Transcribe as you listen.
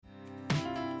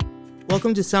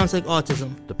Welcome to Sounds Like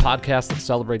Autism. The podcast that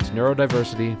celebrates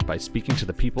neurodiversity by speaking to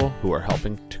the people who are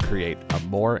helping to create a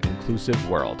more inclusive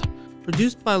world.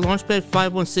 Produced by Launchpad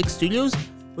 516 Studios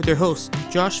with their hosts,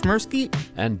 Josh Smirsky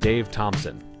and Dave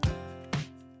Thompson.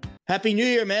 Happy New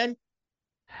Year, man.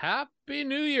 Happy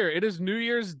New Year. It is New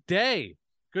Year's Day.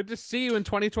 Good to see you in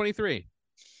 2023.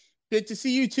 Good to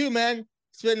see you too, man.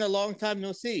 It's been a long time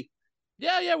no see.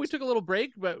 Yeah, we took a little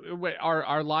break, but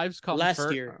our lives come last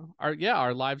first. Year.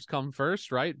 Our lives come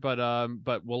first, right? But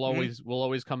we'll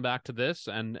always come back to this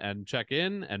and check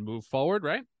in and move forward,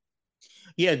 right?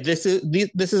 Yeah, this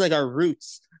is like our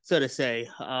roots, so to say.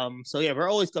 So yeah, we're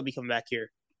always gonna be coming back here.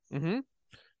 Mm-hmm.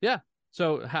 Yeah.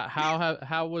 So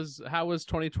how was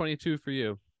 2022 for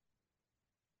you?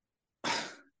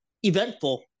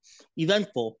 Eventful.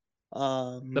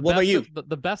 What about you?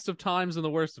 The best of times and the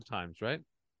worst of times, right?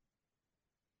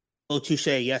 Oh, touche.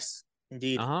 Yes,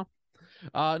 indeed. No,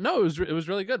 it was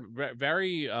really good.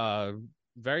 Very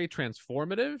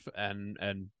transformative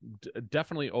and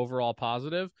definitely overall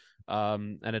positive.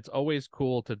 And it's always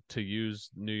cool to use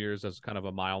New Year's as kind of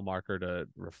a mile marker to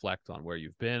reflect on where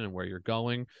you've been and where you're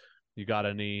going. You got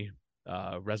any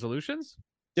resolutions?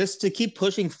 Just to keep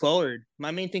pushing forward.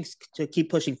 My main thing is to keep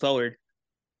pushing forward.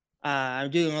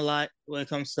 I'm doing a lot when it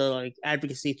comes to like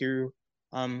advocacy through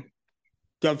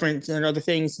government and other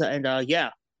things, and I'll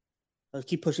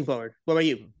keep pushing forward. What about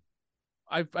you?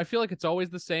 I feel like it's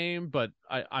always the same, but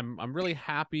I'm really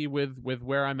happy with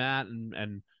where I'm at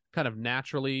and kind of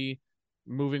naturally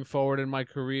moving forward in my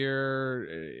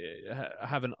career,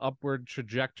 have an upward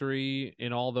trajectory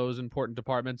in all those important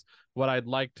departments. What I'd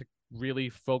like to really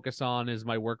focus on is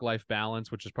my work-life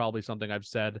balance, which is probably something I've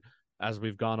said as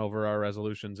we've gone over our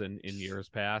resolutions in years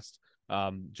past.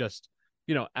 Just,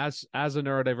 you know, as a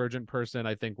neurodivergent person,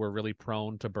 I think we're really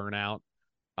prone to burnout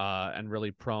and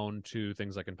really prone to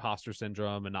things like imposter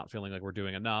syndrome and not feeling like we're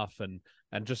doing enough. And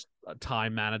just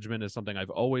time management is something I've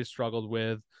always struggled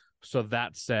with. So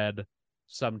that said,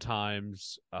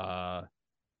 sometimes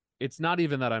it's not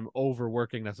even that I'm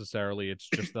overworking necessarily. It's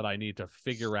just that I need to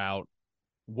figure out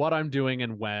what I'm doing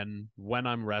and when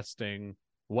I'm resting,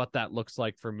 what that looks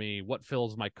like for me, what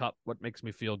fills my cup, what makes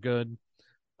me feel good.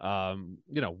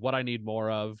 What I need more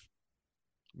of,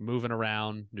 moving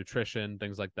around, nutrition,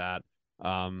 things like that.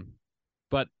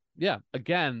 But yeah,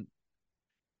 again,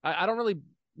 I don't really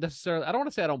necessarily, I don't want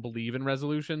to say I don't believe in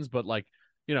resolutions, but like,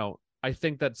 you know, I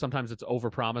think that sometimes it's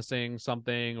over-promising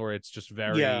something, or it's just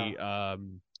very,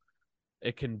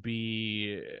 it can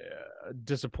be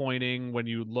disappointing when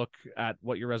you look at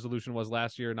what your resolution was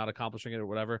last year, not accomplishing it or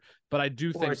whatever. But I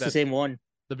do think it's the same one.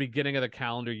 The beginning of the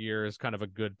calendar year is kind of a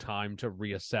good time to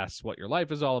reassess what your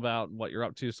life is all about and what you're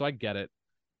up to. So I get it,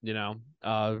 you know.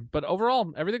 But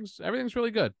overall, everything's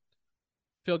really good.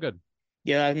 Feel good.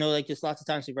 Yeah, I know. Like, just lots of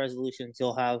times with resolutions,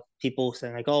 you'll have people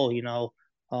saying like, "Oh, you know,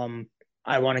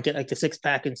 I want to get like the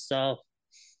 6-pack and stuff."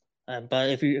 But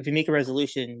if you make a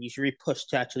resolution, you should really push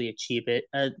to actually achieve it.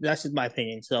 That's just my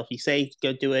opinion. So if you say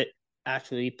go do it,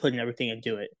 actually put in everything and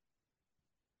do it.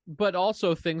 But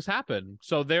also things happen.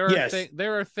 So there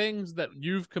are things that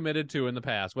you've committed to in the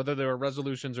past, whether they were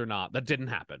resolutions or not, that didn't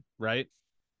happen, right?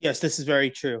 Yes, this is very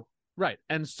true. Right.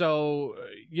 And so,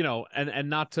 you know, and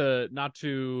not to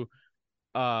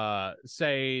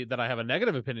say that I have a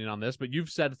negative opinion on this, but you've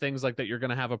said things like that you're going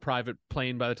to have a private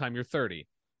plane by the time you're 30,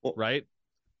 right?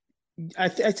 I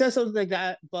said something like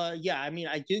that, but yeah, I mean,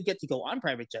 I do get to go on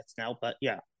private jets now, but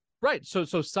yeah. Right. So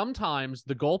sometimes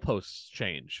the goalposts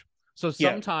change. So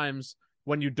sometimes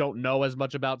when you don't know as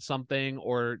much about something,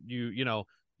 or you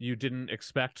didn't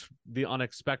expect the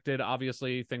unexpected,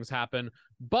 obviously things happen,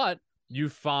 but you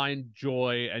find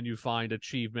joy and you find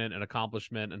achievement and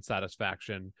accomplishment and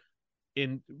satisfaction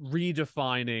in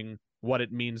redefining what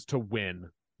it means to win,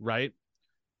 right?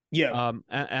 Yeah.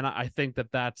 And I think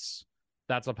that's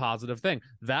a positive thing.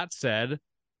 That said,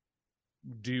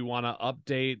 do you want to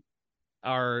update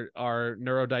our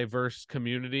neurodiverse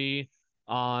community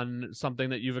on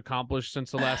something that you've accomplished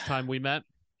since the last time we met?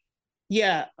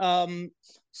 Yeah.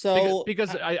 So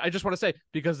because I just want to say,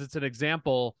 because it's an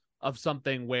example of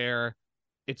something where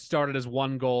it started as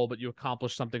one goal, but you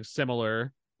accomplished something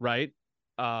similar, right?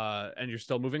 And you're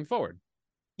still moving forward.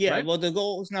 Yeah. Right? Well, the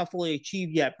goal is not fully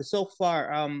achieved yet, but so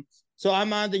far, so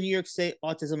I'm on the New York State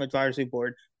Autism Advisory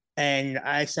Board, and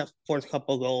I set forth a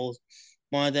couple of goals.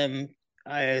 One of them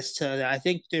is I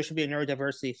think there should be a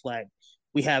neurodiversity flag.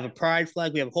 We have a pride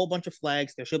flag. We have a whole bunch of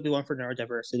flags. There should be one for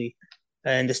neurodiversity.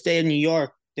 And the state of New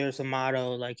York, there's a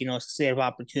motto like, you know, it's a state of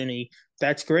opportunity.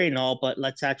 That's great and all, but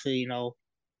let's actually, you know,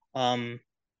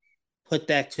 put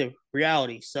that to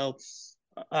reality. So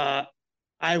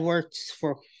I worked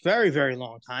for a very, very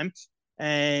long time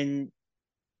and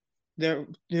there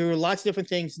were lots of different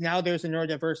things. Now there's a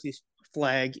neurodiversity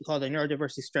flag called a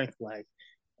neurodiversity strength flag,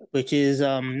 which is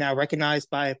now recognized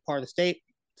by part of the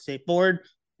state board,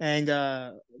 and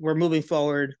we're moving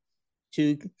forward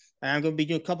to. I'm going to be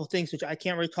doing a couple of things which I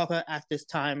can't really talk about at this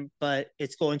time, but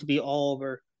it's going to be all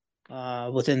over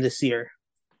within this year.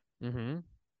 Mm-hmm.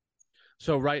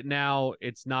 So right now,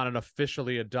 it's not an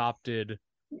officially adopted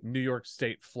New York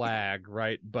State flag,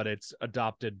 right? But it's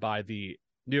adopted by the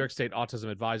New York State Autism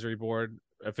Advisory Board,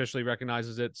 officially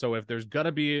recognizes it. So if there's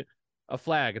gonna be a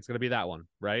flag, it's gonna be that one,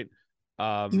 right?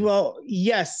 Well,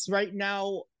 yes, right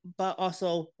now, but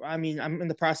also, I mean, I'm in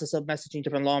the process of messaging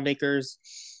different lawmakers,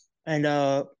 and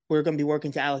we're going to be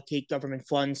working to allocate government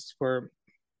funds for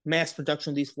mass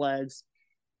production of these flags.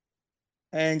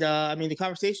 And I mean, the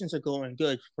conversations are going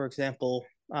good. For example,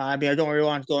 I mean, I don't really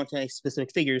want to go into any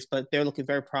specific figures, but they're looking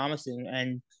very promising,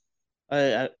 and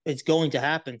it's going to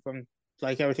happen. From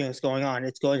like everything that's going on,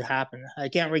 it's going to happen. I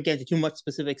can't really get into too much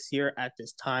specifics here at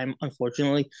this time,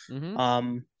 unfortunately.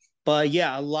 But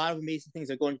yeah, a lot of amazing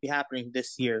things are going to be happening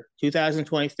this year.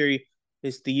 2023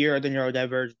 is the year of the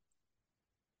neurodivergent.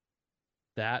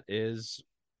 That is,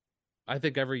 I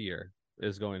think every year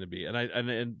is going to be,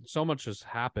 and so much has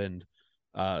happened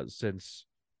since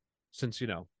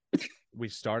we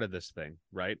started this thing,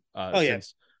 right?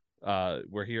 Since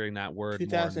we're hearing that word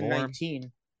more and more.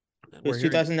 2019. It's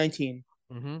 2019.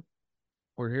 Mm-hmm.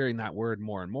 We're hearing that word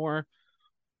more and more.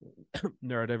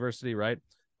 Neurodiversity, right?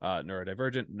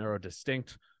 Neurodivergent,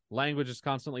 neurodistinct. Language is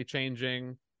constantly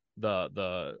changing.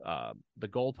 The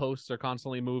goalposts are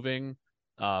constantly moving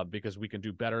because we can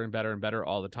do better and better and better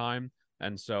all the time.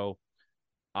 And so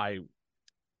I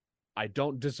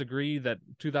don't disagree that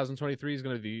 2023 is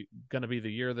going to be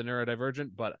the year of the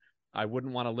neurodivergent, but I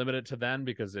wouldn't want to limit it to then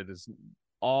because it is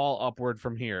all upward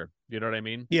from here. You know what I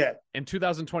mean? Yeah. In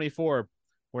 2024,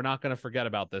 we're not going to forget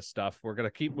about this stuff. We're going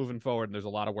to keep moving forward, and there's a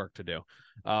lot of work to do.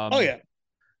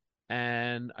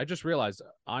 And I just realized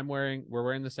we're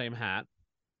wearing the same hat,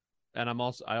 and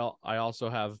I also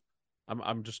have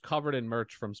I'm just covered in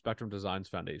merch from Spectrum Designs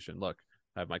Foundation. Look,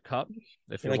 I have my cup.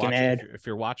 If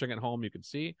you're watching at home, you can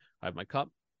see I have my cup.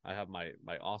 I have my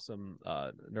awesome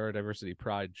neurodiversity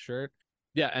pride shirt.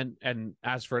 Yeah, and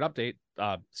as for an update,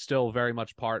 still very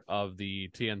much part of the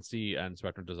TNC and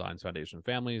Spectrum Designs Foundation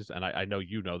families, and I know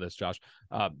you know this, Josh,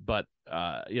 but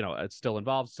it's still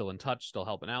involved, still in touch, still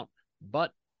helping out.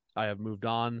 But I have moved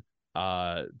on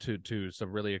to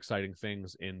some really exciting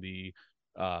things in the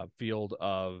field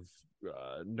of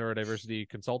neurodiversity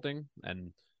consulting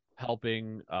and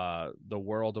helping the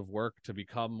world of work to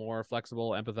become more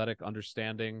flexible, empathetic,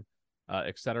 understanding,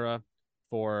 etc.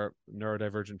 for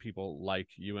neurodivergent people like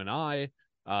you and I,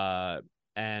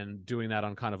 and doing that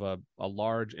on kind of a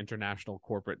large international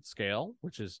corporate scale,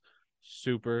 which is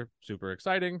super, super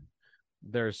exciting.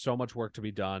 There's so much work to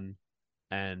be done.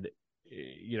 And,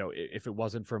 if it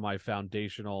wasn't for my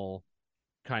foundational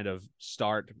kind of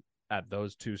start at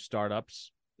those two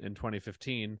startups in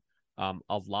 2015,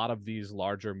 a lot of these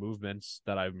larger movements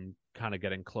that I'm kind of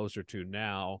getting closer to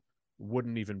now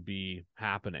wouldn't even be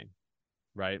happening,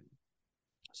 right?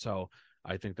 So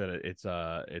I think that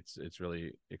it's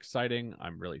really exciting.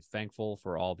 I'm really thankful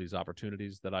for all these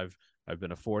opportunities that I've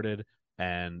been afforded,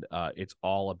 and it's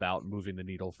all about moving the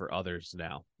needle for others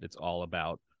now. It's all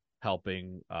about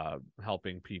helping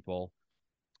people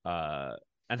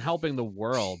and helping the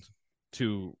world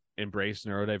to embrace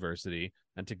neurodiversity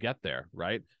and to get there,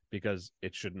 right? Because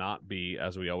it should not be,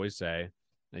 as we always say,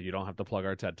 and you don't have to plug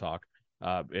our TED Talk.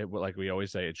 Like we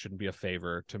always say, it shouldn't be a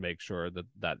favor to make sure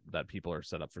that people are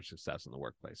set up for success in the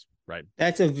workplace, right?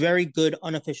 That's a very good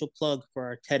unofficial plug for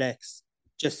our TEDx.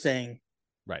 Just saying,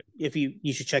 right? If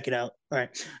you should check it out. All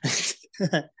right.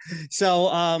 So,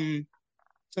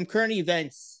 some current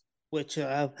events which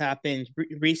have happened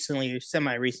recently, or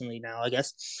semi-recently now, I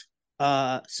guess.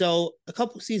 So a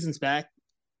couple seasons back,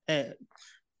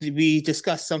 we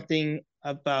discussed something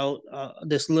about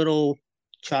this little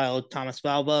child, Thomas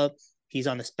Valva. He's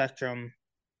on the spectrum.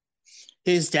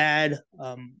 His dad,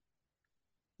 I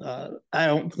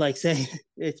don't like saying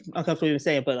it's uncomfortable even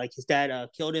saying it, but like his dad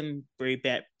killed him. Very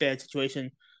bad situation.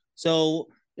 So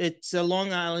it's a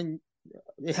Long Island.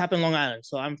 It happened in Long Island.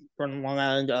 So I'm from Long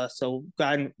Island. So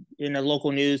got in the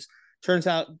local news. Turns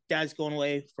out dad's going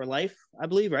away for life, I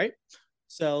believe, right?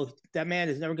 So that man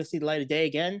is never going to see the light of day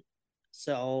again.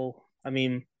 So, I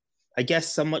mean, I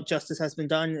guess somewhat justice has been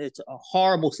done. It's a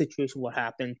horrible situation what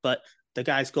happened, but the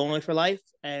guy's going away for life,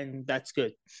 and that's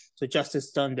good. So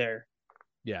justice done there.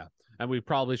 Yeah. And we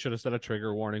probably should have set a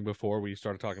trigger warning before we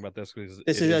started talking about this, because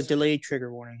this is a delayed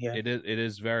trigger warning. Yeah. It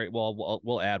is very well.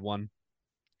 We'll add one.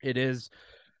 it is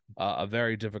a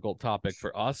very difficult topic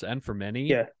for us and for many.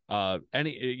 Yeah.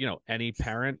 Any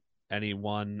parent,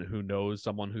 anyone who knows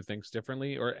someone who thinks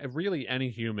differently, or really any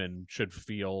human should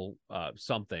feel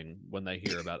something when they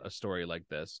hear about a story like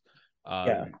this.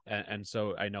 Yeah. And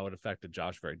so I know it affected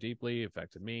Josh very deeply,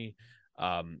 affected me.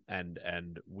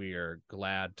 And we're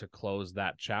glad to close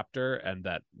that chapter, and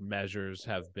that measures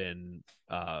have been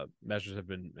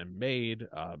made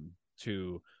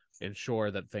to ensure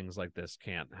that things like this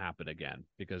can't happen again,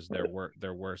 because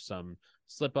there were some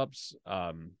slip ups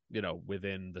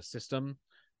within the system,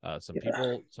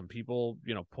 some people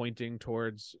pointing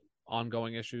towards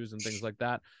ongoing issues and things like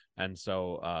that. And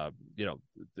so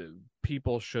the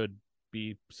people should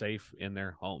be safe in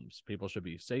their homes, people should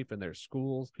be safe in their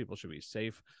schools, people should be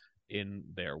safe in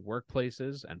their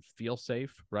workplaces and feel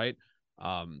safe, right?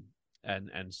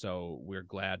 And so we're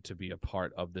glad to be a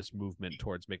part of this movement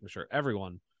towards making sure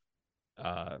everyone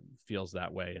feels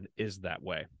that way and is that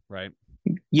way, right?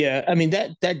 Yeah, I mean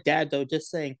that dad though,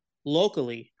 just saying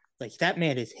locally, like that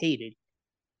man is hated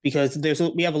because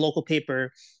we have a local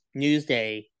paper,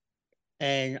 Newsday,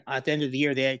 and at the end of the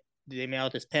year they mail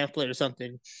out this pamphlet or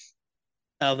something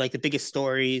of like the biggest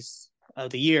stories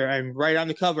of the year, and right on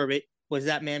the cover of it was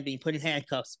that man being put in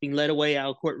handcuffs, being led away out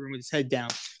of the courtroom with his head down.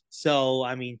 So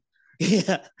I mean,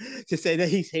 yeah, to say that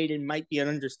he's hated might be an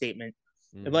understatement,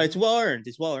 but it's well earned.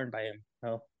 It's well earned by him.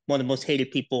 So, one of the most hated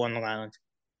people on the island.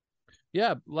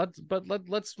 Yeah, let's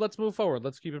move forward.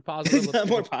 Let's keep it positive.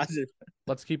 Positive.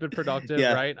 Let's keep it productive,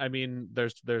 Yeah. right? I mean,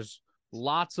 there's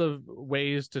lots of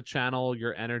ways to channel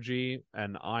your energy,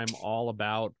 and I'm all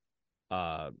about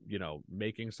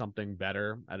making something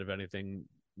better out of anything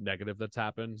negative that's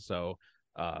happened. So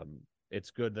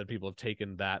it's good that people have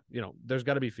taken that. There's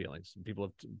got to be feelings.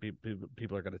 People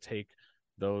are going to take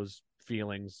those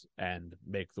feelings and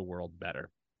make the world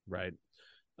better, right?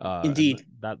 Indeed.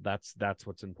 That's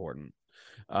what's important.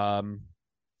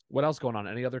 What else going on?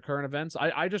 Any other current events?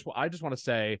 I just want to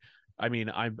say, I mean,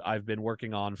 I've been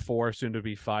working on 4, soon to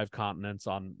be 5 continents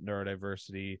on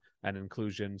neurodiversity and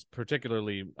inclusions,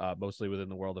 particularly mostly within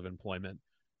the world of employment,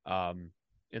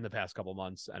 in the past couple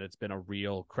months, and it's been a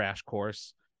real crash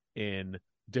course in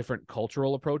different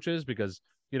cultural approaches, because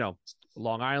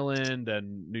Long Island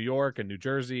and New York and New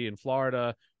Jersey and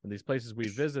Florida and these places we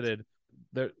visited,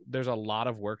 there's a lot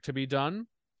of work to be done,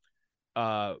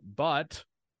 but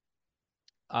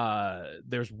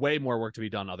there's way more work to be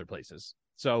done other places.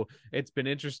 So it's been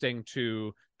interesting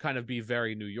to kind of be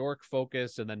very New York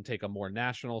focused and then take a more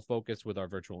national focus with our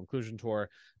virtual inclusion tour,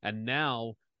 and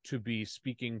now to be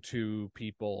speaking to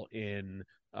people in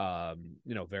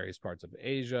various parts of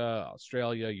Asia,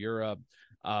 Australia, Europe.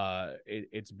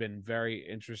 It's been very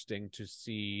interesting to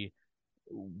see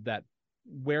that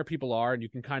where people are, and you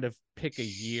can kind of pick a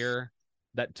year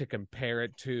that to compare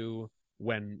it to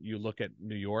when you look at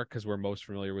New York, because we're most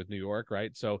familiar with New York,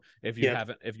 right? So if you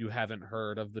haven't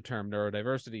heard of the term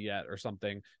neurodiversity yet or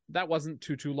something, that wasn't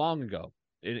too long ago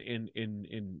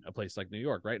in a place like New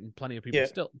York, right? And plenty of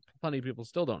people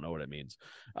still don't know what it means.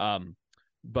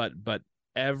 But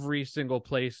every single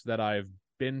place that I've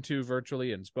been to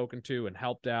virtually and spoken to and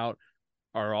helped out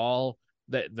are all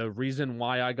that. The reason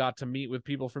why I got to meet with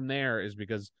people from there is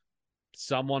because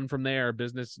someone from there,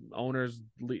 business owners,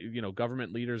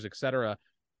 government leaders, etc.,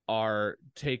 are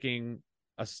taking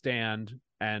a stand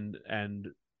and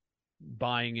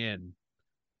buying in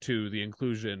to the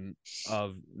inclusion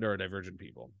of neurodivergent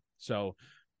people. So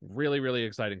really, really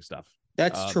exciting stuff.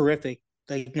 That's terrific.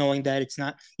 Like knowing that it's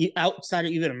not outside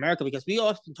of even America, because we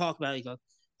often talk about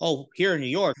here in New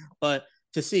York, but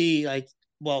to see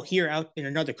here out in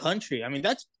another country, I mean,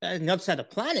 that's another side of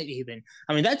the planet even.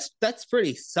 I mean, that's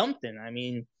pretty something. I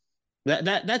mean,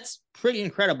 that's pretty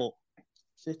incredible.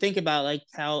 So think about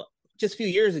how just a few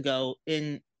years ago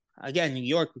in, again, New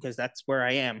York, because that's where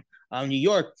I am. New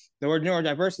York, the word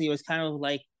neurodiversity was kind of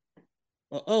like,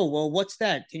 oh, well, what's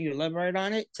that? Can you elaborate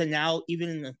on it? To now, even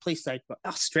in a place like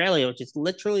Australia, which is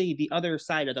literally the other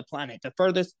side of the planet, the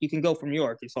furthest you can go from New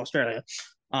York is Australia.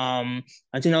 And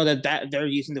to know that they're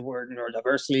using the word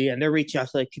neurodiversity, and they're reaching out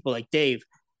to people like Dave,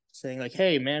 saying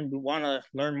hey, man, we want to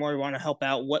learn more, we want to help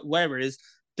out, whatever it is.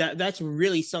 That's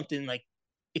really something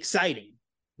exciting.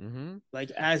 Mm-hmm.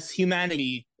 As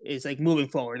humanity is moving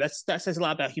forward, that says a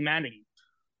lot about humanity,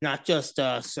 not just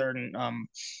a certain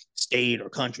state or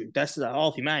country. That's all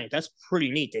of humanity. That's pretty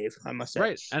neat, Dave, I must say.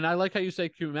 Right. And I like how you say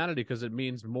humanity, because it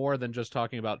means more than just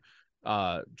talking about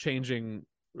changing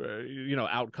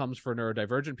outcomes for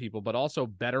neurodivergent people, but also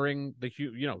bettering the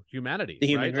humanity, the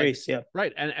human race. Yeah.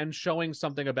 Right. And showing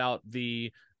something about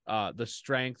the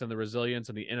strength and the resilience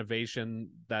and the innovation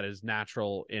that is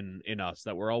natural in us,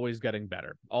 that we're always getting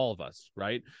better, all of us,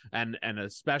 right? And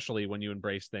especially when you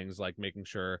embrace things like making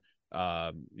sure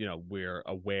we're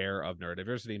aware of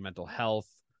neurodiversity, mental health,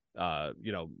 a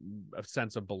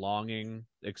sense of belonging,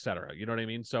 etc. You know what I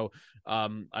mean? So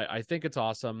I think it's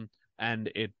awesome,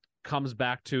 and it comes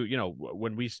back to,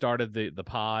 when we started the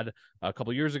pod a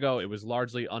couple years ago, it was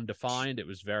largely undefined. It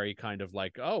was very kind of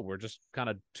like, oh, we're just kind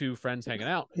of two friends hanging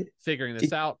out, figuring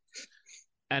this out.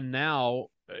 And now,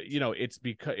 it's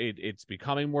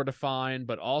becoming more defined,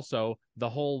 but also the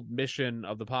whole mission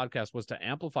of the podcast was to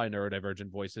amplify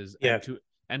neurodivergent voices,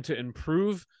 and to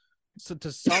improve, so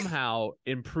to somehow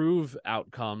improve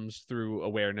outcomes through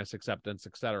awareness, acceptance,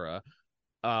 etc.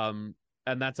 And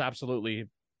that's absolutely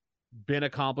been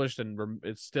accomplished, and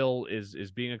it still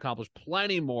is being accomplished.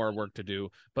 Plenty more work to do,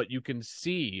 but you can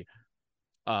see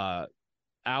our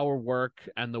work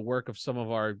and the work of some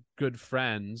of our good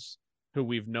friends who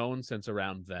we've known since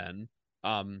around then,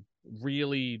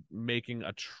 really making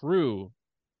a true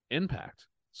impact.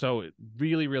 So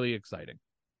really, really exciting.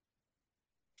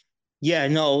 Yeah,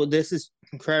 no, this is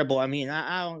incredible. I mean,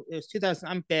 I don't, it was 2000.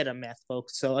 I'm bad at math,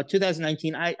 folks. So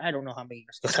 2019, I don't know how many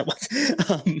years ago that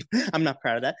was. I'm not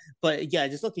proud of that. But yeah,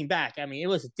 just looking back, I mean, it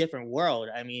was a different world.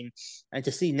 I mean, and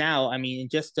to see now, I mean, in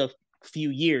just a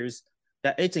few years,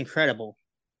 that it's incredible.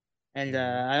 And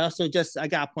I also I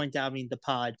got to point out, I mean, the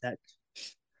pod, that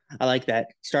I like that,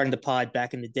 starting the pod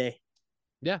back in the day.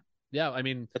 Yeah. Yeah. I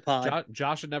mean, the pod.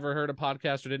 Josh had never heard a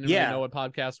podcast or didn't really know what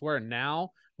podcasts were.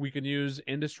 Now we can use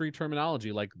industry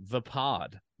terminology like the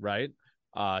pod, right?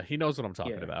 He knows what I'm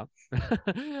talking about.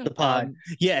 The pod.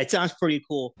 Yeah, it sounds pretty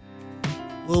cool.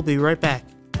 We'll be right back.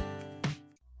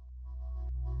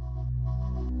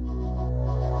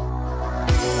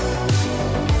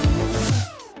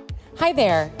 Hi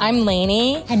there, I'm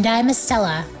Lainey. And I'm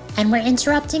Estella. And we're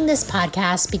interrupting this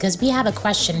podcast because we have a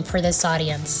question for this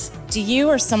audience. Do you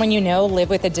or someone you know live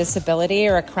with a disability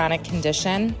or a chronic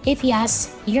condition? If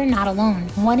yes, you're not alone.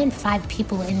 1 in 5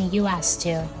 people in the U.S.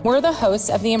 do. We're the hosts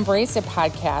of the Embrace It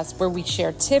podcast, where we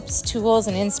share tips, tools,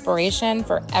 and inspiration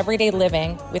for everyday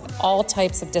living with all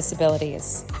types of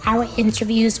disabilities. Our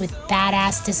interviews with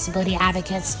badass disability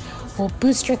advocates will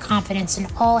boost your confidence in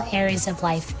all areas of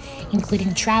life,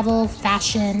 including travel,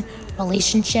 fashion,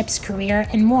 relationships, career,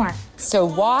 and more. So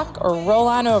walk or roll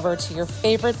on over to your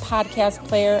favorite podcast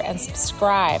player and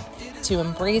subscribe to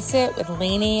Embrace It with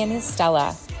Lainey and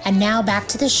Estella. And now back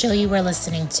to the show you were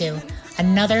listening to.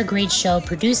 Another great show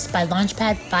produced by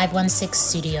Launchpad 516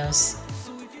 Studios.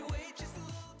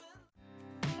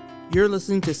 You're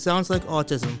listening to Sounds Like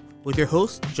Autism with your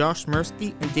hosts, Josh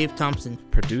Mirsky and Dave Thompson.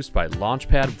 Produced by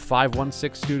Launchpad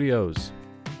 516 Studios.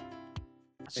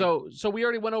 So we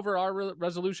already went over our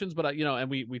resolutions, but and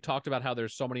we talked about how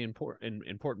there's so many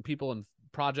important people and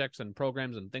projects and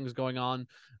programs and things going on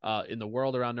in the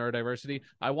world around neurodiversity.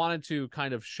 I wanted to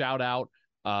kind of shout out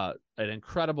an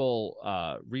incredible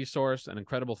resource, an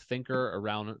incredible thinker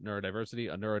around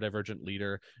neurodiversity, a neurodivergent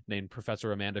leader named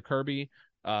Professor Amanda Kirby.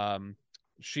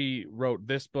 She wrote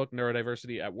this book,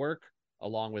 Neurodiversity at Work,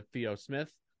 along with Theo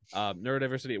Smith.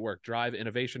 Neurodiversity at Work: Drive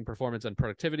Innovation, Performance, and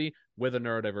Productivity with a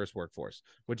Neurodiverse Workforce,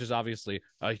 which is obviously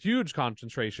a huge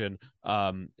concentration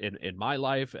in my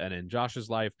life and in Josh's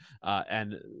life.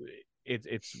 And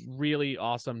it's really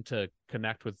awesome to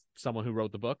connect with someone who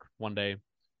wrote the book. One day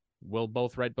we'll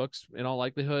both write books in all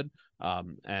likelihood.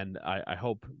 And I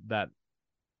hope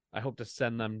to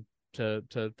send them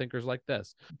to thinkers like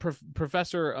this.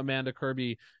 Professor Amanda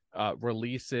Kirby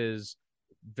releases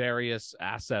various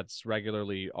assets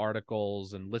regularly,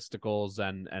 articles and listicles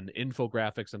and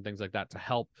infographics and things like that, to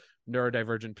help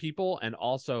neurodivergent people, and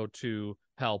also to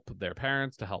help their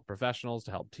parents, to help professionals, to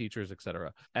help teachers,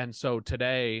 etc. And so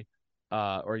today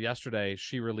or yesterday,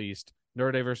 she released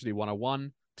Neurodiversity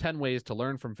 101, 10 Ways to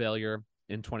Learn from Failure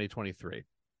in 2023,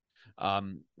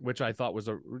 which I thought was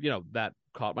that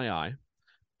caught my eye.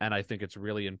 And I think it's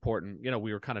really important.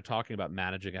 We were kind of talking about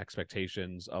managing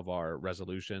expectations of our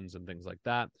resolutions and things like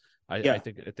that. I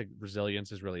think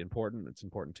resilience is really important. It's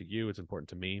important to you. It's important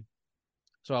to me.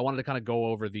 So I wanted to kind of go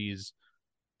over these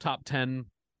top 10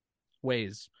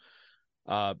 ways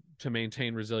to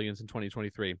maintain resilience in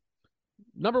 2023.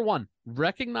 Number 1,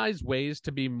 recognize ways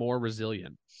to be more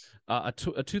resilient. A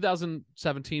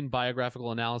 2017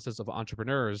 biographical analysis of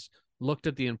entrepreneurs looked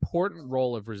at the important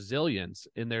role of resilience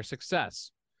in their success.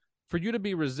 For you to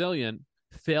be resilient,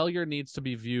 failure needs to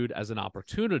be viewed as an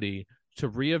opportunity to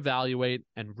reevaluate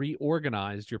and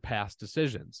reorganize your past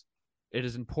decisions. It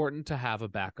is important to have a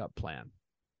backup plan.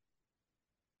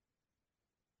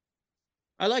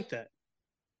 I like that.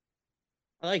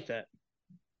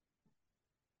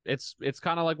 it's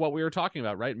kind of like what we were talking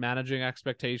about, right? Managing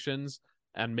expectations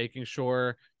and making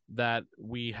sure that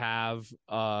we have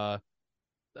that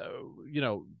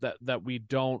we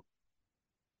don't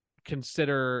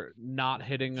consider not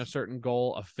hitting a certain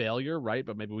goal a failure, right?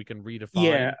 But maybe we can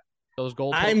redefine those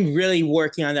goals. I'm really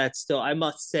working on that still, I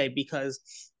must say, because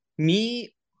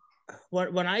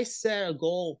when I set a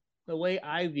goal, the way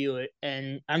I view it,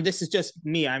 and this is just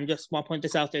me. I'm just want to point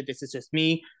this out there. This is just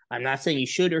me. I'm not saying you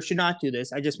should or should not do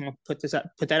this. I just want to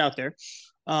put that out there.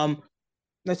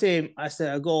 Let's say I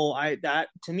set a goal. That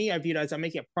to me, I view it as I'm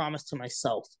making a promise to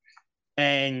myself,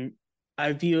 and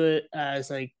I view it as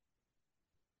like,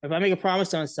 if I make a promise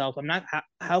to myself, I'm not.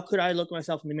 How could I look at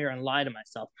myself in the mirror and lie to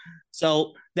myself?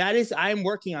 So I'm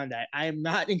working on that. I am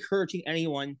not encouraging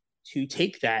anyone to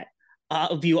take that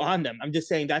view on them. I'm just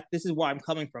saying that this is where I'm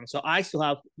coming from. So I still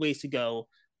have ways to go,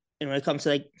 and when it comes to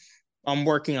like, I'm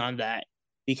working on that,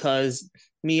 because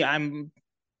I'm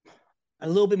a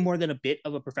little bit more than a bit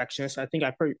of a perfectionist. I think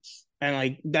and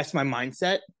like that's my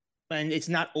mindset, and it's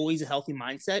not always a healthy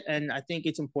mindset. And I think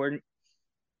it's important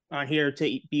on here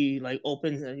to be like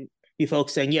open and be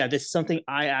folks saying, yeah, this is something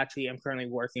I actually am currently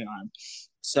working on.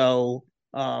 So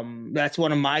that's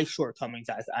one of my shortcomings,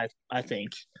 I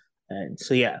think. And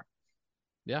so yeah.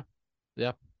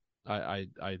 I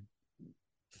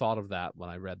thought of that when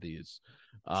I read these.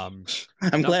 I'm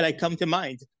glad I come to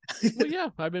mind. Well, yeah,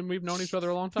 we've known each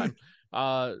other a long time.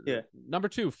 Number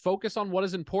 2, focus on what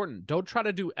is important. Don't try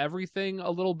to do everything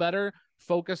a little better.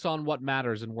 Focus on what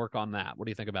matters and work on that. What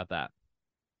do you think about that?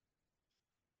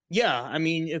 Yeah, I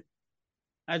mean, if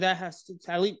that has to,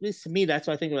 at least to me, that's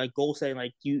what I think, like goal setting.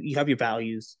 Like you have your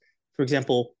values. For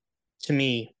example, to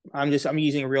me, I'm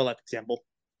using a real life example.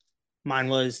 Mine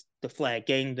was the flag,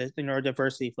 getting the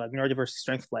neurodiversity flag, neurodiversity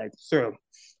strength flag through.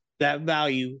 That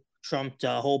value trumped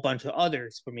a whole bunch of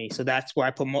others for me. So that's where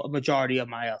I put a majority of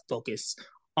my focus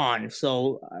on.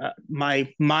 So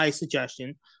my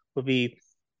suggestion would be,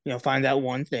 find that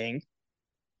one thing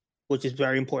which is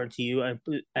very important to you,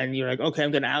 and you're like, okay,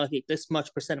 I'm going to allocate this much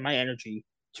 % of my energy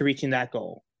to reaching that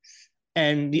goal.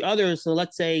 And the others, so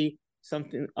let's say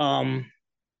something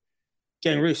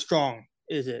getting really strong,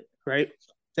 is it right?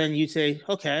 Then you say,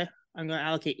 okay, I'm going to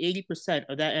allocate 80%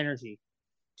 of that energy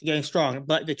to getting strong,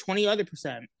 but the 20 other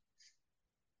 %,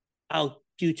 I'll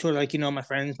do to like, my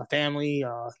friends, my family,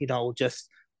 just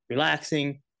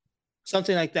relaxing,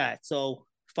 something like that. So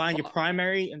find your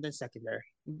primary and then secondary.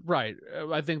 Right.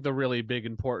 I think the really big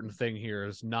important thing here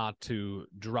is not to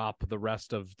drop the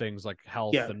rest of things like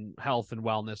health and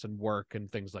wellness and work and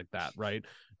things like that. Right.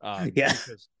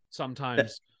 Because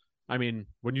sometimes, when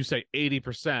you say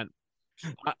 80%,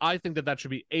 I think that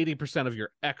should be 80% of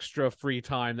your extra free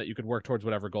time that you could work towards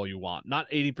whatever goal you want, not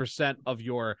 80% of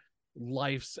your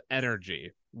life's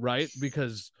energy. Right.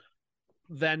 Because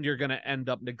then you're going to end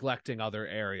up neglecting other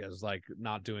areas, like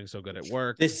not doing so good at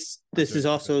work. This is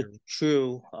also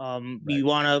true. You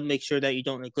want to make sure that you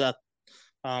don't neglect,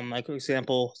 like for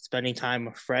example, spending time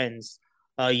with friends.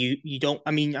 You don't.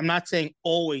 I'm not saying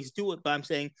always do it, but I'm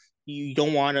saying you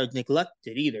don't want to neglect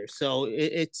it either. So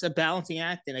it's a balancing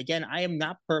act. And again, I am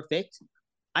not perfect.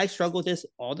 I struggle with this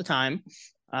all the time.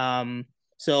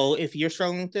 So if you're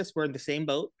struggling with this, we're in the same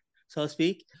boat, so to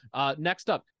speak. Next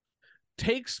up,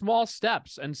 take small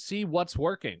steps and see what's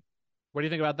working. What do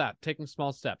you think about that? Taking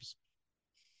small steps.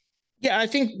 Yeah, I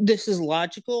think this is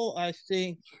logical. I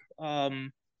think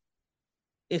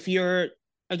if you're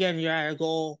at a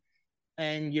goal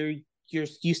and you're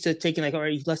used to taking like, all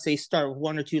right, let's say start with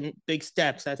 1 or 2 big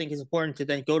steps, I think it's important to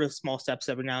then go to small steps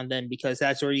every now and then, because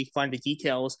that's where you find the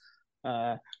details.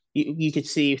 You could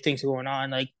see if things are going on.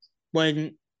 Like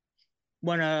when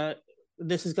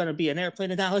this is going to be an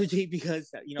airplane analogy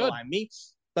because I'm me.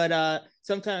 But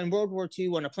sometime in World War II,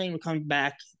 when a plane would come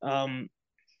back,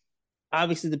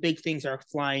 obviously the big things are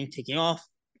flying, taking off,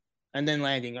 and then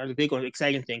landing are the big or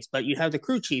exciting things. But you have the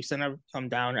crew chiefs that never come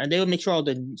down, and they would make sure all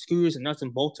the screws and nuts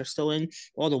and bolts are still in,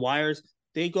 all the wires.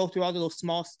 They go through all the little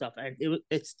small stuff, and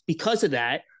it's because of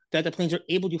that the planes are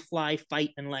able to fly,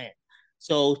 fight, and land.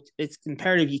 So it's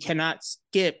imperative you cannot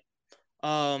skip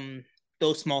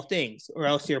those small things, or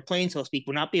else your plane, so to speak,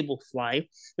 will not be able to fly,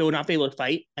 it will not be able to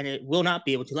fight, and it will not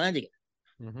be able to land again.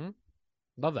 Mm-hmm.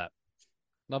 Love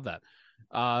that.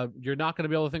 You're not going to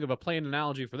be able to think of a plane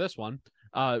analogy for this one.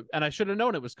 And I should have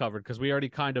known it was covered because we already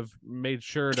kind of made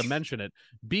sure to mention it.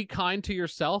 Be kind to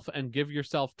yourself and give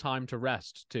yourself time to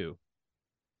rest too.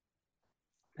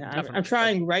 I'm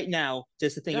trying right now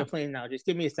just to think of playing now. Just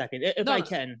give me a second, if I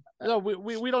can. No,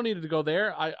 we don't need to go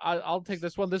there. I'll take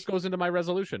this one. This goes into my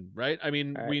resolution, right?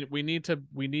 Right. We need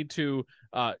to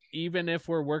even if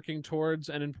we're working towards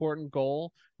an important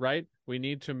goal, right? we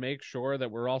need to make sure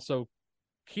that we're also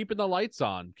keeping the lights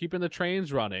on, keeping the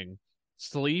trains running,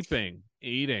 sleeping,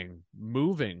 eating,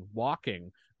 moving,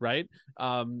 walking, right?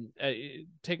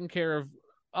 Taking care of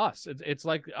us. It's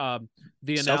like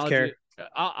the Self-care.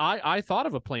 analogy. I thought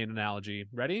of a plane analogy.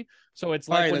 Ready? So it's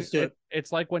All like right, when let's do it.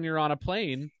 it's like when you're on a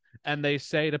plane and they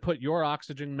say to put your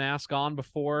oxygen mask on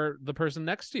before the person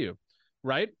next to you,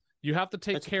 right? You have to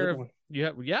take That's a care good of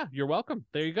one. yeah, you're welcome.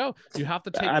 There you go. You have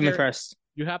to take I'm care impressed.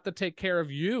 you have to take care of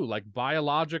you, like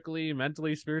biologically,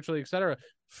 mentally, spiritually, etc.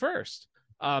 first,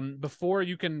 before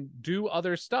you can do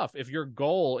other stuff. If your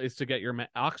goal is to get your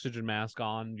oxygen mask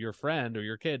on your friend or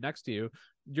your kid next to you,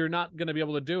 you're not going to be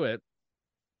able to do it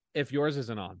if yours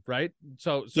isn't on, right?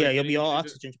 So Yeah, you you'll be all need to-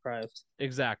 oxygen deprived.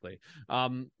 Exactly.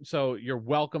 So you're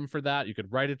welcome for that. You could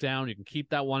write it down. You can keep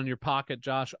that one in your pocket,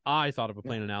 Josh. I thought of a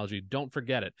plane analogy. Don't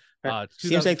forget it.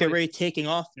 Seems like they're 2020 already taking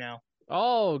off now.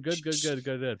 Oh, good.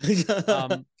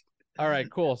 All right,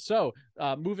 cool. So,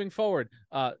 moving forward,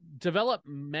 develop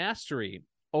mastery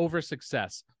over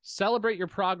success. Celebrate your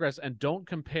progress and don't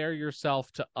compare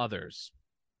yourself to others.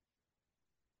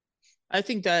 I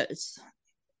think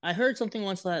I heard something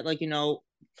once that like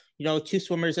two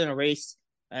swimmers in a race,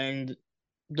 and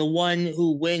the one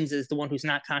who wins is the one who's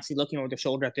not constantly looking over their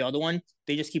shoulder at the other one.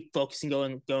 They just keep focusing,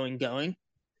 going.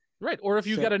 Right. Or if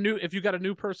you So- got a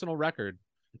new personal record,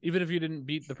 even if you didn't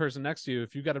beat the person next to you,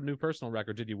 if you got a new personal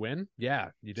record, did you win?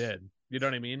 Yeah, you did. You know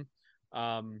what I mean?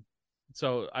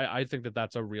 So I think that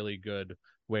that's a really good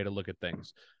way to look at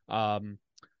things.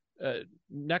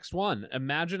 Next one,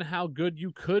 imagine how good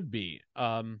you could be.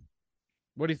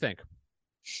 What do you think?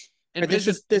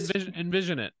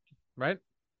 Envision it, right?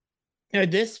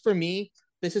 This for me,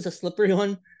 this is a slippery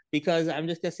one because I'm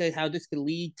just gonna say how this could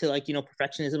lead to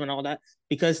perfectionism and all that.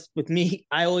 Because with me,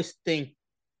 I always think,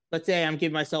 let's say I'm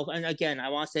giving myself, and again, I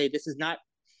want to say this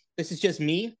is just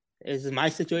me. This is my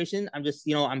situation. I'm just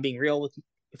I'm being real with you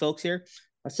folks here.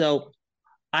 So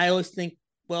I always think,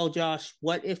 well, Josh,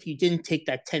 what if you didn't take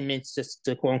that 10 minutes just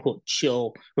to quote unquote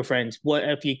chill with friends? What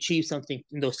if you achieve something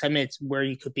in those 10 minutes where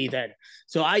you could be then?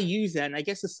 So I use that, and I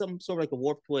guess it's some sort of like a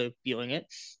warped way of viewing it,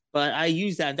 but I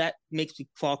use that. That makes me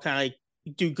fall kind of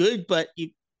like do good, but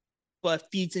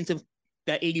feeds into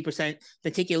that 80%,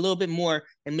 then take it a little bit more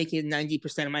and make it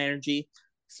 90% of my energy.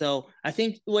 So I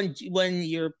think when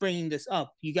you're bringing this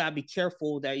up, you gotta be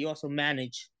careful that you also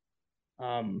manage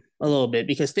a little bit,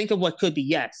 because think of what could be.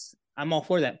 Yes, I'm all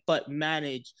for that, but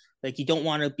manage, like you don't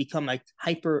want to become like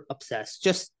hyper obsessed,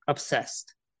 just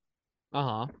obsessed.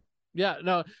 Yeah,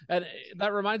 no, and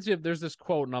that reminds me of, there's this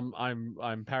quote, and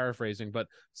I'm paraphrasing, but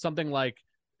something like,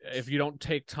 if you don't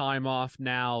take time off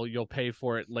now, you'll pay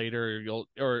for it later.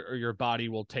 Or your body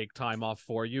will take time off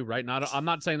for you, right? I'm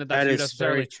not saying that's you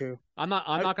necessarily. Very true. I'm not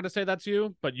going to say that's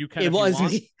you, but you can. It was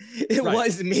me. It Right.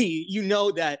 was me. You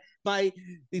know that I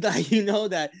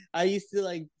used to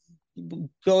like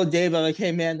go to Dave. I'm like,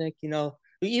 hey man, like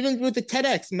even with the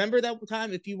TEDx. Remember that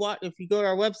time? If you go to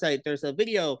our website, there's a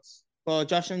video called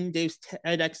Josh and Dave's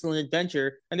TED Excellent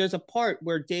Adventure, and there's a part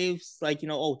where Dave's like,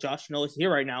 oh, Josh, is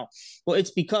here right now. Well,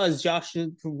 it's because Josh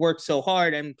worked so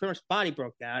hard and pretty much body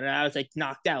broke down, and I was like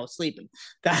knocked out, sleeping.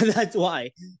 That's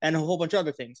why, and a whole bunch of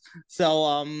other things.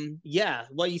 So, yeah,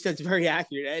 what you said is very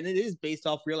accurate, and it is based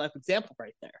off real life example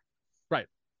right there. Right.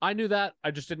 I knew that.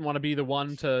 I just didn't want to be the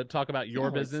one to talk about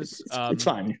your business. It's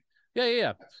fine.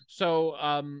 Yeah.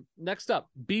 So, next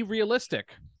up, be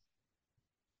realistic.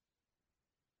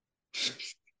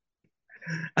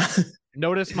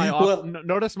 Notice my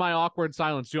awkward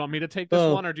silence. Do you want me to take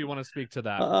this one, or do you want to speak to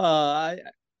that? I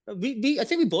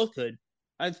think we both could.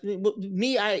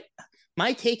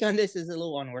 My take on this is a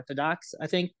little unorthodox, I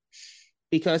think,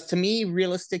 because to me,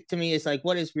 realistic to me is like,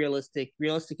 what is realistic?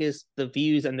 Realistic is the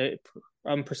views and the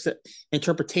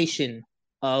interpretation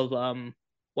of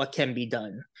what can be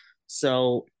done.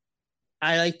 So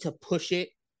I like to push it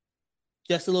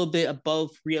just a little bit above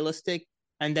realistic,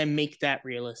 and then make that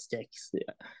realistic.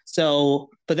 So,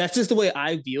 but that's just the way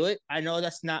I view it. I know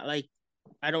that's not like,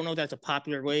 I don't know if that's a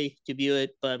popular way to view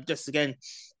it, but just again,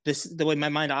 the way my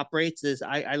mind operates is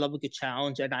I love a good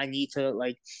challenge, and I need to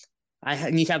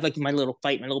have like my little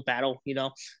fight, my little battle,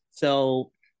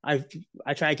 So I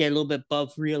try to get a little bit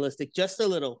above realistic, just a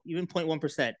little, even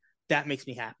 0.1%. That makes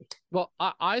me happy. Well,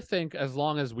 I think, as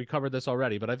long as we covered this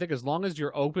already, but I think as long as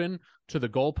you're open to the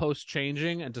goalposts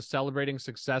changing and to celebrating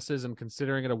successes and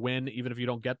considering it a win, even if you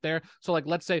don't get there. So like,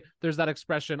 let's say there's that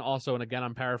expression also, and again,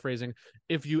 I'm paraphrasing,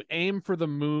 if you aim for the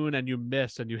moon and you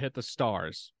miss and you hit the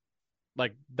stars,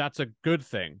 like that's a good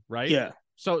thing, right? Yeah.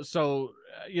 So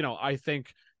I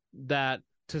think that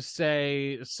to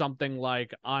say something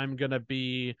like, I'm going to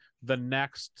be the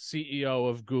next CEO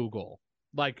of Google.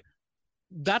 Like,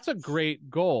 that's a great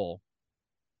goal.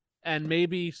 And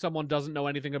maybe someone doesn't know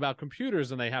anything about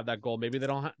computers and they have that goal. Maybe they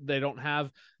don't have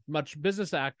much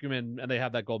business acumen and they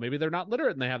have that goal. Maybe they're not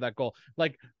literate and they have that goal.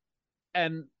 Like,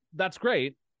 and that's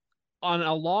great.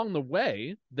 Along the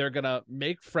way, they're gonna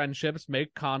make friendships,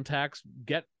 make contacts,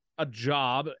 get a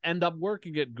job, end up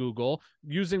working at Google,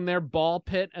 using their ball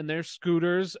pit and their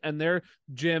scooters and their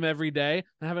gym every day,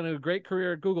 and having a great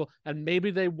career at Google. And maybe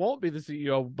they won't be the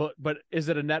CEO, but is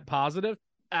it a net positive?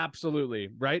 Absolutely,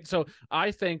 right? So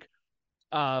I think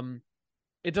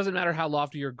it doesn't matter how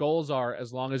lofty your goals are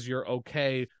as long as you're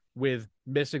okay with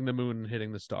missing the moon and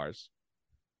hitting the stars.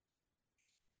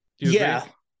 Do you agree?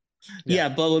 Yeah,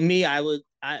 but with me,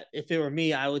 if it were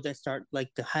me, I would then start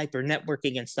like the hyper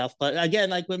networking and stuff. But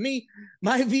again, like with me,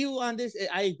 my view on this,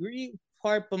 I agree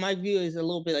part, but my view is a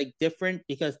little bit like different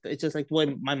because it's just like the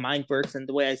way my mind works and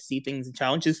the way I see things and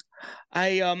challenges.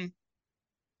 The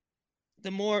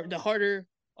harder,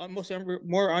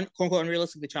 more quote unquote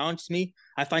unrealistic the challenge to me,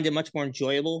 I find it much more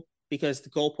enjoyable because the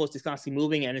goalpost is constantly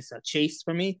moving and it's a chase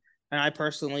for me. And I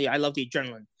personally, I love the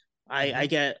adrenaline. I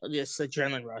get this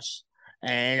adrenaline rush,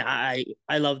 and I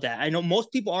love that. I know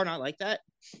most people are not like that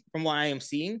from what I am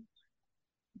seeing,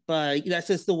 but that's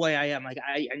just the way I am. Like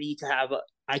I need to have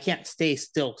I can't stay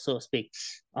still, so to speak.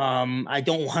 I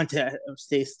don't want to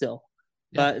stay still,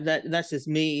 but that's just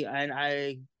me, and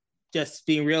I just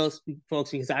being real,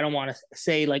 folks, because I don't want to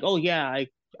say like, oh yeah, I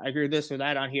agree with this or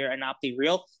that on here and not be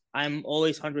real. I'm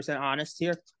always 100% honest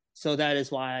here, so that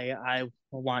is why I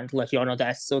want to let you all know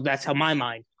that. So that's how my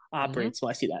mind operates. So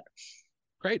I see that.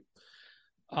 Great.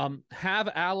 Have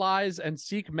allies and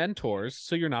seek mentors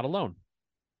so you're not alone.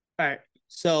 All right.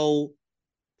 So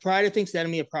pride, I think, is the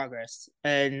enemy of progress.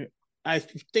 And I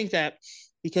think that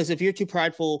because if you're too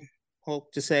prideful,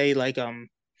 hope to say like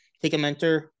take a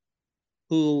mentor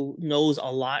who knows a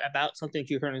lot about something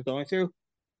you're currently going through,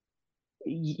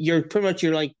 you're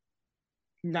like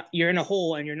you're in a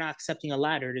hole and you're not accepting a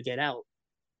ladder to get out.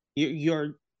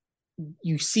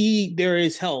 You see there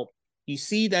is help. You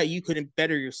see that you could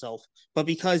better yourself, but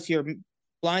because you're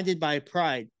blinded by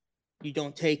pride, you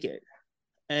don't take it.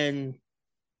 And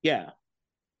yeah.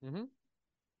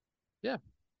 Yeah,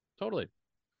 totally.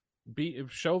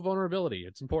 Show vulnerability.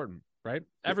 It's important, right?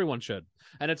 Everyone should.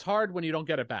 And it's hard when you don't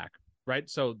get it back, right?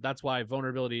 So that's why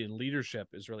vulnerability in leadership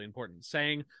is really important.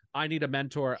 Saying, I need a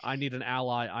mentor, I need an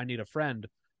ally, I need a friend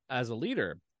as a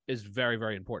leader is very,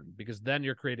 very important, because then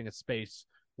you're creating a space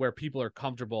where people are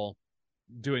comfortable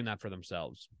doing that for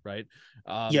themselves, right?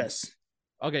 Yes.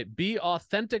 Okay, be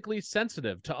authentically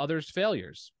sensitive to others'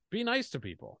 failures. Be nice to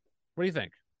people. What do you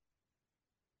think?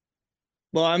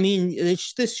 Well, I mean,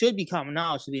 this should be common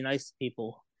knowledge to be nice to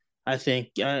people. I think,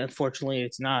 unfortunately,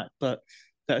 it's not. But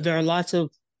there are lots of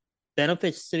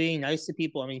benefits to being nice to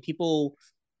people. I mean, people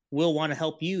will want to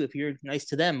help you if you're nice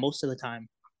to them most of the time.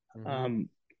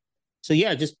 So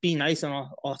yeah, just be nice and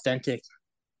authentic.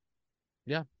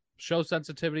 Yeah, show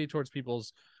sensitivity towards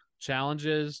people's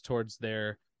challenges, towards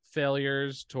their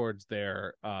failures, towards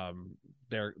their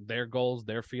goals,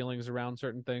 their feelings around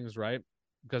certain things, right?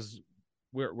 Because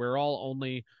we're all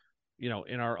only,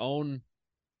 in our own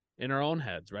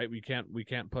heads, right? We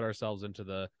can't put ourselves into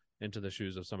the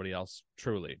shoes of somebody else,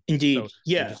 truly. Indeed. So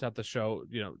yeah. We just have to show,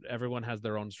 everyone has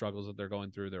their own struggles that they're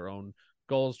going through, their own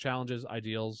goals, challenges,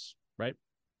 ideals, right?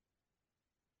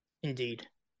 Indeed.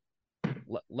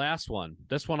 Last one.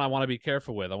 This one I want to be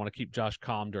careful with. I want to keep Josh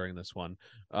calm during this one.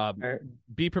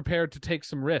 Be prepared to take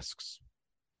some risks.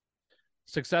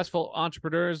 Successful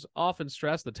entrepreneurs often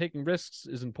stress that taking risks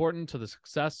is important to the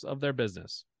success of their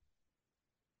business.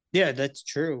 Yeah, that's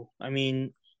true. I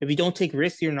mean, if you don't take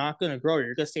risks, you're not going to grow.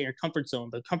 You're going to stay in your comfort zone.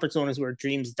 The comfort zone is where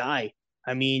dreams die.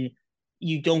 I mean,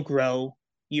 you don't grow.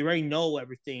 You already know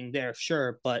everything there,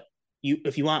 sure, but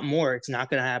if you want more, it's not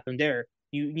going to happen there.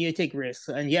 You need to take risks.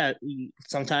 And yeah,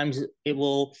 sometimes it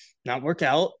will not work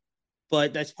out,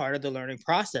 but that's part of the learning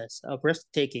process of risk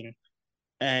taking.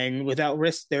 And without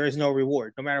risk, there is no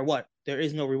reward. No matter what, there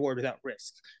is no reward without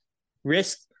risk.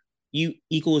 Risk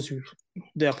equals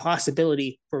the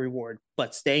possibility for reward,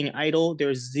 but staying idle,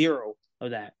 there's zero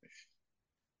of that.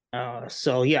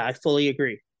 So yeah, I fully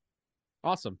agree.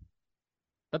 Awesome.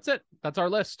 That's it. That's our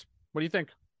list. What do you think?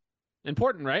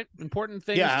 Important, right? Important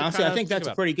things. Yeah, honestly, I think that's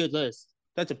a pretty good list.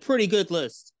 That's a pretty good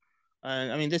list.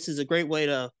 I mean, this is a great way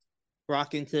to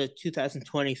rock into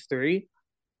 2023.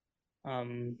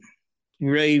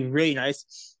 Really, really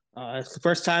nice. It's the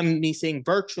first time me seeing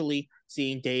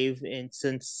Dave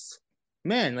since,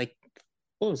 man, like,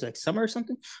 what was it, like summer or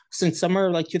something? Since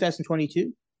summer, like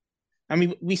 2022. I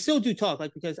mean, we still do talk,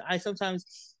 like, because I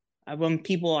sometimes, when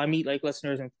people I meet, like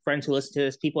listeners and friends who listen to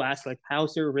this, people ask like,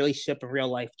 how's their relationship in real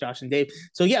life, Josh and Dave?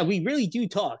 So yeah, we really do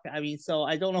talk. I mean, so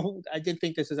I don't know, I did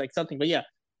think this was like something, but yeah,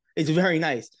 it's very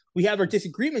nice. We have our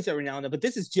disagreements every now and then, but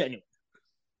this is genuine.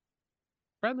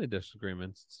 Friendly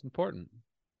disagreements. It's important.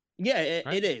 Yeah,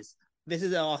 it is. This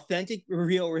is an authentic,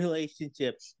 real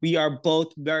relationship. We are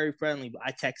both very friendly.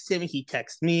 I text him, he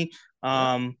texts me,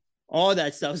 all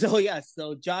that stuff. So yes,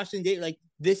 so Josh and Dave, like,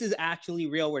 this is actually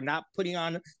real. We're not putting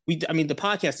on. I mean, the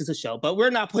podcast is a show, but we're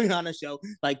not putting on a show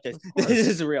like this. This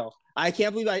is real. I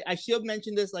can't believe I should have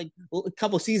mentioned this like a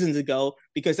couple seasons ago,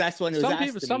 because that's when it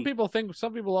was some people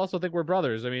also think we're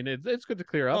brothers. I mean, it's good to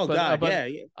clear up. Oh, God,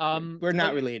 yeah. We're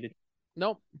not related.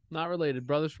 Nope, not related.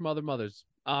 Brothers from other mothers.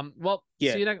 Well,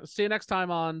 yeah. See you next time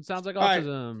on Sounds Like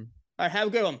Autism. All right, have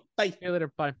a good one. Bye. See you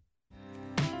later. Bye.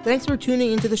 Thanks for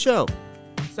tuning into the show.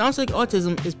 Sounds Like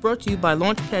Autism is brought to you by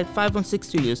Launchpad 516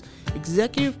 Studios,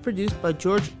 executive produced by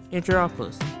George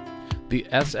Andropoulos. The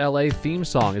SLA theme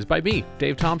song is by me,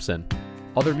 Dave Thompson.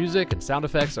 Other music and sound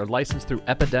effects are licensed through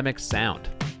Epidemic Sound.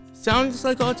 Sounds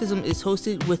Like Autism is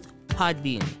hosted with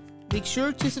Podbean. Make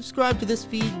sure to subscribe to this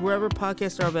feed wherever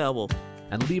podcasts are available.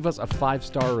 And leave us a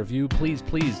 5-star review, please,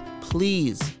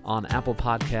 on Apple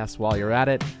Podcasts while you're at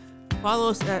it. Follow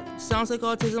us at Sounds Like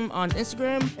Autism on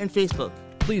Instagram and Facebook.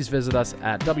 Please visit us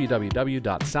at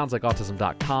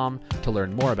www.soundslikeautism.com to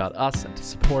learn more about us and to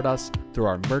support us through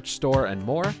our merch store and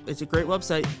more. It's a great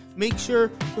website. Make sure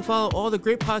to follow all the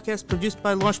great podcasts produced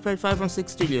by Launchpad 516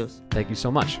 Studios. Thank you so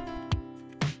much.